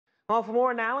Well, for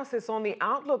more analysis on the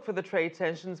outlook for the trade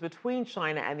tensions between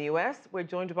China and the U.S., we're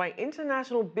joined by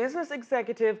international business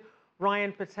executive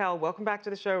Ryan Patel. Welcome back to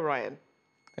the show, Ryan.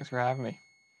 Thanks for having me.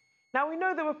 Now, we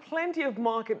know there was plenty of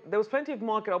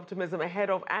market optimism ahead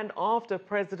of and after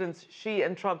Presidents Xi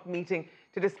and Trump meeting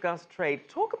to discuss trade.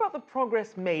 Talk about the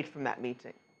progress made from that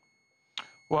meeting.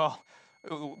 Well,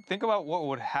 think about what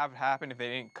would have happened if they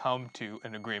didn't come to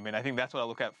an agreement. I think that's what I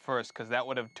look at first, because that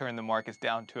would have turned the markets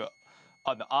down to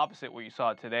on the opposite what you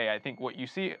saw today. I think what you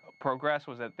see progress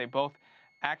was that they both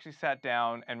actually sat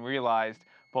down and realized,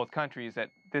 both countries,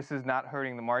 that this is not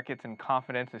hurting the markets and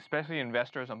confidence, especially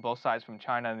investors on both sides from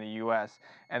China and the U.S.,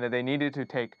 and that they needed to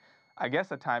take, I guess,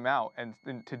 a time out and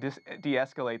to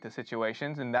de-escalate the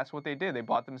situations, and that's what they did. They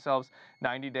bought themselves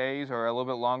 90 days or a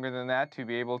little bit longer than that to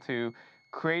be able to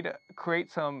create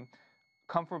some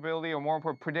comfortability, or more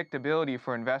important, predictability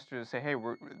for investors to say, hey,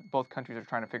 both countries are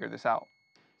trying to figure this out.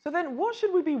 So then what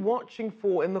should we be watching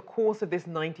for in the course of this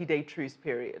 90-day truce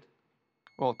period?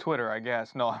 Well, Twitter, I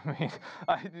guess. No, I mean,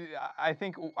 I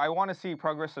think I want to see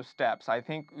progressive steps. I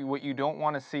think what you don't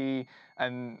want to see,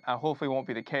 and hopefully won't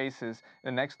be the case, is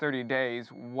the next 30 days,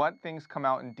 what things come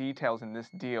out in details in this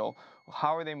deal.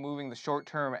 How are they moving the short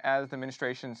term, as the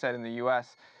administration said in the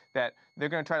U.S., that they're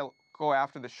going to try to go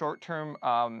after the short-term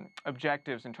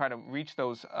objectives and try to reach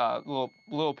those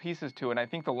little pieces to it. And I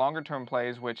think the longer-term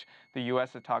plays, which the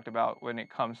U.S. has talked about when it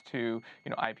comes to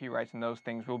IP rights and those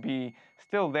things, will be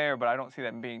still there, but I don't see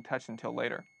them being touched until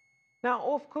later. Now,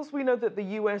 of course, we know that the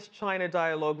U.S.-China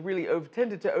dialogue really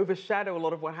tended to overshadow a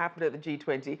lot of what happened at the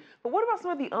G20. But what about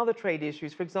some of the other trade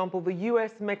issues? For example, the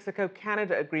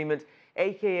U.S.-Mexico-Canada agreement,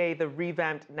 a.k.a. the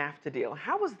revamped NAFTA deal.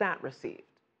 How was that received?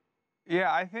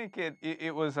 Yeah, I think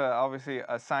it was obviously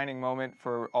a signing moment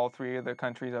for all three of the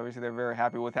countries. Obviously, they're very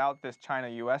happy. Without this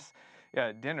China-U.S.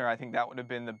 Dinner, I think that would have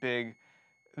been the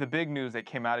big news that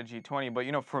came out of G20.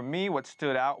 But for me, what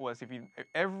stood out was if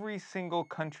every single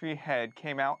country head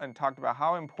came out and talked about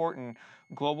how important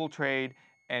global trade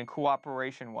and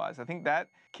cooperation was. I think that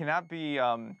cannot be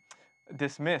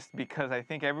dismissed, because I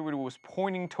think everybody was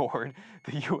pointing toward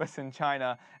the U.S. and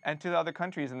China and to the other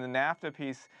countries, and the NAFTA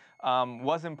piece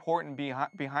was important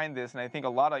behind this. And I think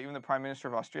even the Prime Minister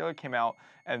of Australia came out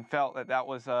and felt that that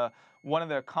was one of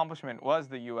the accomplishments was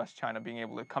the U.S.-China being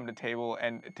able to come to table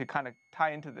and to kind of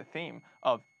tie into the theme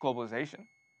of globalization.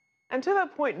 And to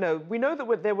that point, no, we know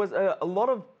that there was a lot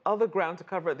of other ground to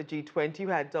cover at the G20. You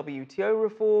had WTO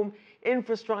reform,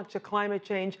 infrastructure, climate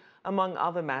change, among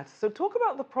other matters. So talk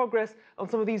about the progress on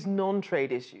some of these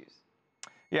non-trade issues.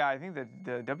 Yeah, I think that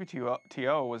the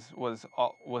WTO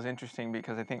was interesting,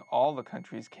 because I think all the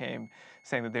countries came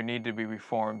saying that there needed to be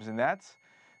reforms, and that's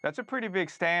a pretty big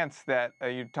stance that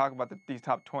you talk about these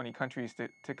top 20 countries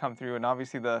to come through. And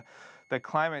obviously the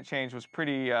climate change was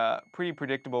pretty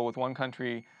predictable, with one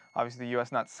country, obviously the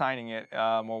U.S. not signing it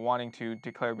or wanting to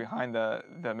declare behind the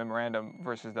memorandum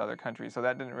versus the other countries. So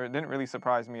that didn't really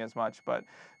surprise me as much. But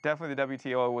definitely the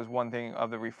WTO was one thing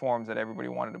of the reforms that everybody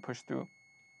wanted to push through.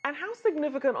 And how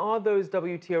significant are those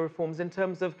WTO reforms in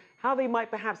terms of how they might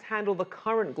perhaps handle the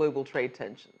current global trade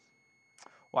tensions?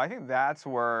 Well, I think that's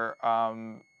where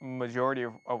majority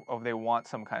of they want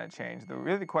some kind of change.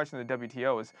 The question of the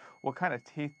WTO is, what kind of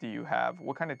teeth do you have?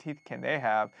 What kind of teeth can they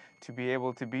have to be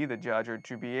able to be the judge, or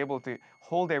to be able to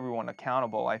hold everyone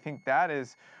accountable? I think that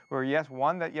is where, yes,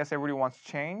 everybody wants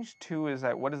change. Two is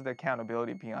that what is the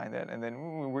accountability behind it? And then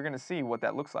we're going to see what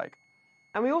that looks like.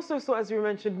 And we also saw, as you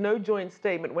mentioned, no joint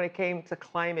statement when it came to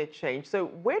climate change. So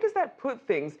where does that put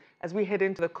things as we head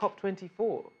into the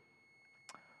COP24?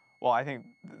 Well, I think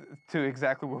to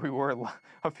exactly where we were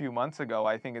a few months ago.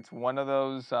 I think it's one of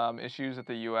those issues that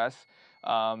the U.S.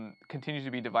 Continues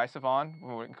to be divisive on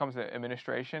when it comes to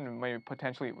administration, and maybe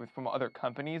potentially from other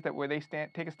companies where they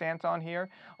take a stance on here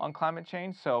on climate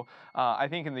change. So I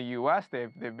think in the U.S.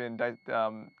 they've been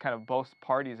kind of both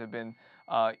parties have been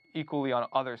equally on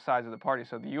other sides of the party.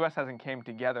 So the U.S. hasn't came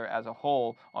together as a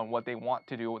whole on what they want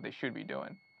to do, what they should be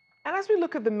doing. And as we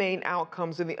look at the main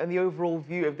outcomes and the overall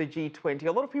view of the G20,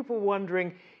 a lot of people are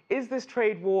wondering, is this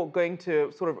trade war going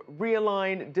to sort of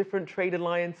realign different trade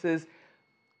alliances?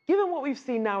 Given what we've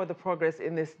seen now with the progress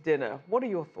in this dinner, what are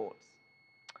your thoughts?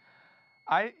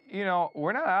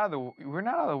 We're not out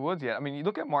of the woods yet. I mean, you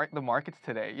look at the markets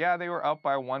today. Yeah, they were up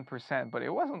by 1%, but it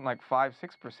wasn't like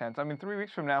 5-6%. I mean, 3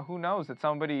 weeks from now, who knows that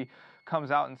somebody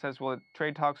comes out and says, well,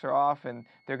 trade talks are off and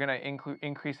they're going to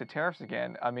increase the tariffs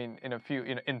again. I mean,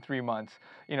 in 3 months,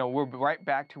 we're right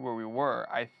back to where we were.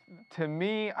 To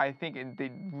me, I think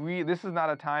this is not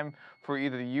a time for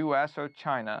either the U.S. or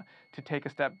China to take a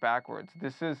step backwards.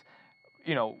 This is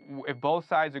if both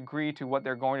sides agree to what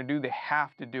they're going to do, they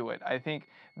have to do it. I think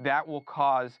that will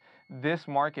cause this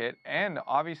market and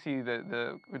obviously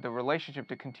the relationship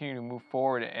to continue to move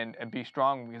forward and be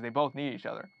strong because they both need each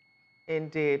other.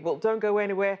 Indeed. Well, don't go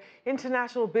anywhere.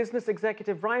 International business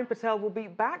executive Ryan Patel will be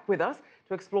back with us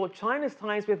to explore China's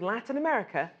ties with Latin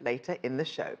America later in the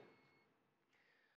show.